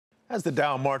As the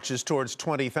Dow marches towards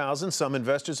 20,000, some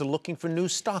investors are looking for new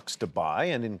stocks to buy,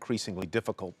 an increasingly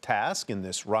difficult task in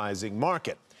this rising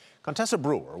market. Contessa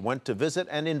Brewer went to visit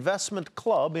an investment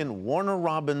club in Warner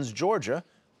Robins, Georgia,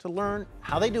 to learn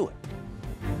how they do it.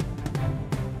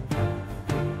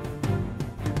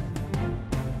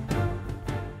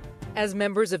 As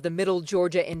members of the Middle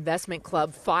Georgia Investment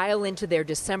Club file into their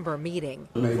December meeting,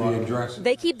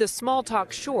 they keep the small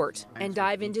talk short and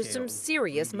dive into some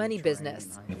serious money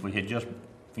business. If we had just,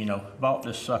 bought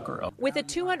this sucker up. With a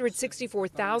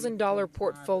 $264,000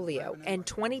 portfolio and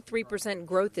 23%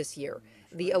 growth this year,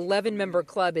 the 11-member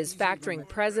club is factoring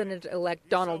President-elect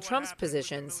Donald Trump's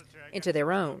positions into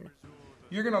their own.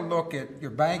 You're going to look at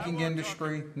your banking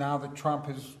industry now that Trump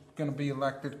is going to be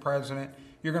elected president.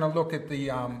 You're going to look at the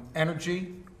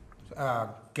energy,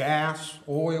 gas,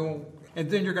 oil, and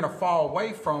then you're going to fall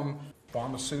away from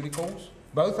pharmaceuticals.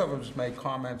 Both of us made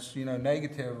comments,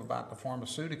 negative about the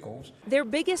pharmaceuticals. Their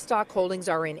biggest stock holdings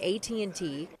are in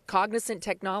AT&T, Cognizant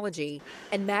Technology,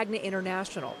 and Magna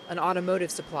International, an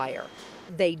automotive supplier.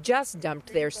 They just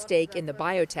dumped their stake in the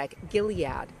biotech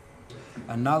Gilead.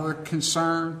 Another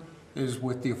concern is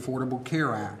with the Affordable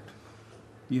Care Act.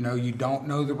 You don't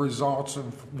know the results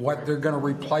of what they're going to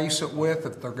replace it with,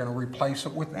 if they're going to replace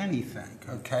it with anything,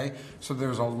 okay? So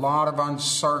there's a lot of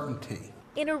uncertainty.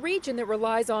 In a region that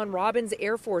relies on Robins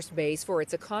Air Force Base for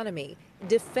its economy,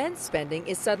 defense spending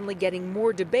is suddenly getting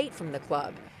more debate from the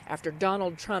club after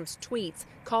Donald Trump's tweets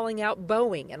calling out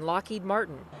Boeing and Lockheed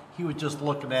Martin. He was just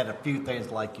looking at a few things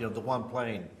like, the one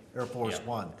plane, Air Force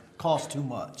One, costs too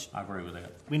much. I agree with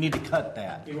that. We need to cut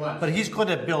that. But he's going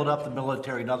to build up the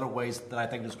military in other ways that I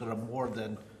think is going to more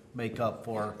than make up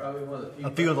for a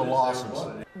few of the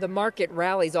losses. The market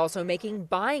rally is also making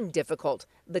buying difficult.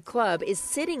 The club is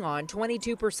sitting on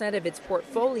 22% of its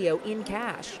portfolio in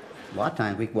cash. A lot of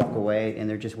times we walk away and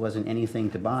there just wasn't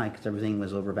anything to buy because everything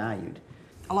was overvalued.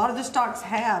 A lot of the stocks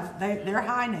they're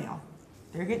high now.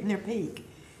 They're hitting their peak.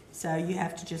 So you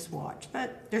have to just watch.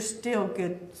 But there's still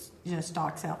good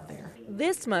stocks out there.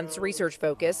 This month's research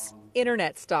focus,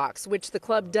 internet stocks, which the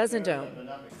club doesn't own.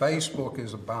 Facebook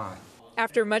is a buy.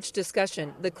 After much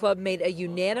discussion, the club made a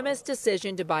unanimous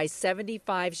decision to buy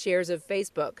 75 shares of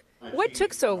Facebook. What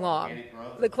took so long?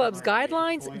 The club's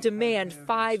guidelines demand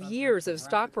 5 years of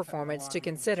stock performance to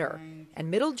consider. And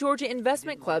Middle Georgia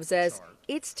Investment Club says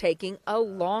it's taking a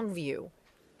long view.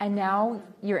 And now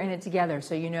you're in it together,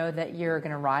 so you know that you're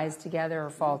going to rise together or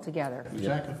fall together.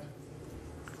 Exactly.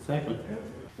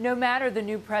 No matter the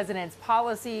new president's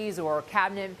policies or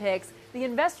cabinet picks, the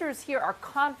investors here are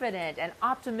confident and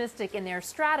optimistic in their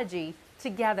strategy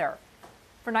together.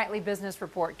 For Nightly Business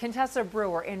Report, Contessa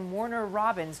Brewer in Warner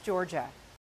Robins, Georgia.